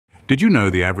Did you know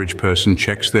the average person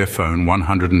checks their phone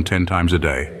 110 times a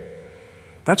day?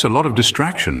 That's a lot of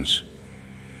distractions.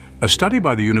 A study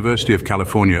by the University of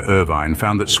California, Irvine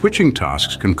found that switching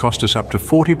tasks can cost us up to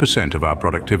 40% of our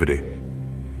productivity.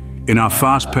 In our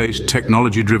fast-paced,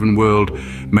 technology-driven world,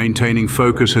 maintaining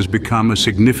focus has become a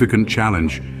significant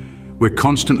challenge. We're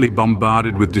constantly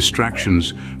bombarded with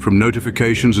distractions, from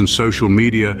notifications and social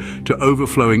media to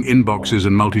overflowing inboxes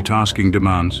and multitasking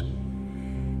demands.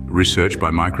 Research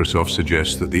by Microsoft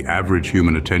suggests that the average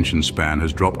human attention span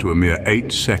has dropped to a mere 8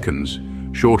 seconds,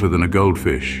 shorter than a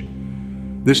goldfish.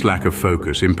 This lack of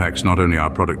focus impacts not only our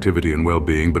productivity and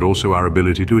well-being, but also our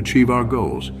ability to achieve our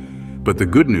goals. But the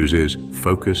good news is,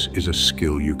 focus is a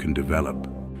skill you can develop.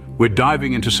 We're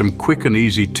diving into some quick and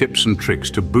easy tips and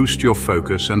tricks to boost your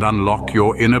focus and unlock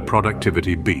your inner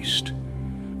productivity beast.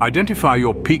 Identify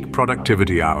your peak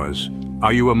productivity hours.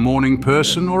 Are you a morning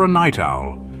person or a night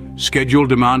owl? Schedule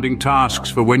demanding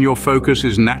tasks for when your focus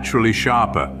is naturally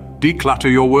sharper. Declutter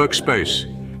your workspace.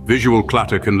 Visual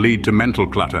clutter can lead to mental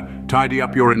clutter. Tidy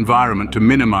up your environment to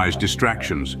minimize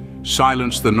distractions.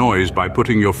 Silence the noise by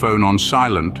putting your phone on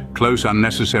silent, close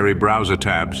unnecessary browser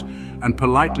tabs, and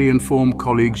politely inform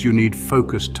colleagues you need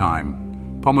focus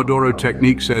time. Pomodoro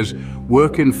technique says,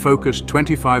 work in focused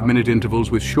 25-minute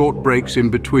intervals with short breaks in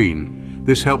between.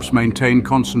 This helps maintain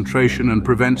concentration and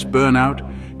prevents burnout.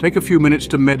 Take a few minutes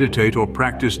to meditate or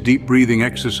practice deep breathing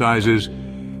exercises.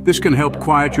 This can help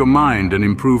quiet your mind and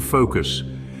improve focus.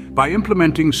 By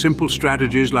implementing simple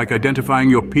strategies like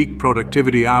identifying your peak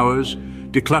productivity hours,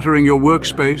 decluttering your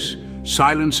workspace,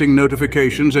 silencing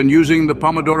notifications, and using the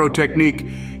Pomodoro technique,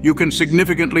 you can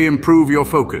significantly improve your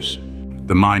focus.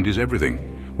 The mind is everything.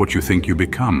 What you think you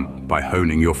become. By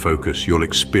honing your focus, you'll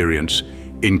experience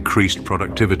increased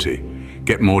productivity.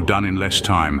 Get more done in less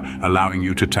time, allowing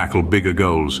you to tackle bigger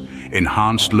goals.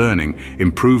 Enhanced learning,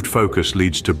 improved focus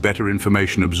leads to better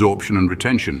information absorption and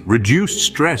retention. Reduced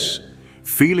stress.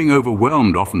 Feeling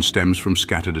overwhelmed often stems from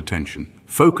scattered attention.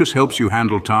 Focus helps you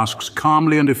handle tasks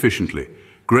calmly and efficiently.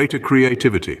 Greater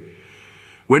creativity.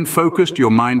 When focused,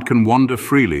 your mind can wander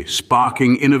freely,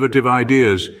 sparking innovative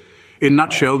ideas. In a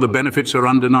nutshell, the benefits are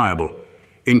undeniable.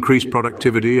 Increased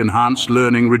productivity, enhanced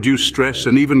learning, reduced stress,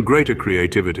 and even greater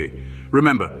creativity.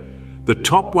 Remember, the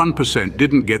top 1%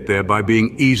 didn't get there by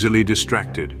being easily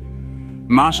distracted.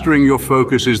 Mastering your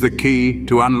focus is the key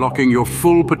to unlocking your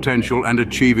full potential and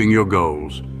achieving your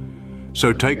goals.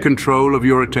 So take control of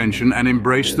your attention and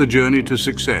embrace the journey to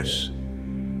success.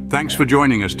 Thanks for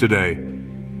joining us today.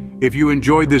 If you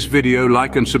enjoyed this video,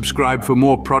 like and subscribe for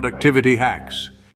more productivity hacks.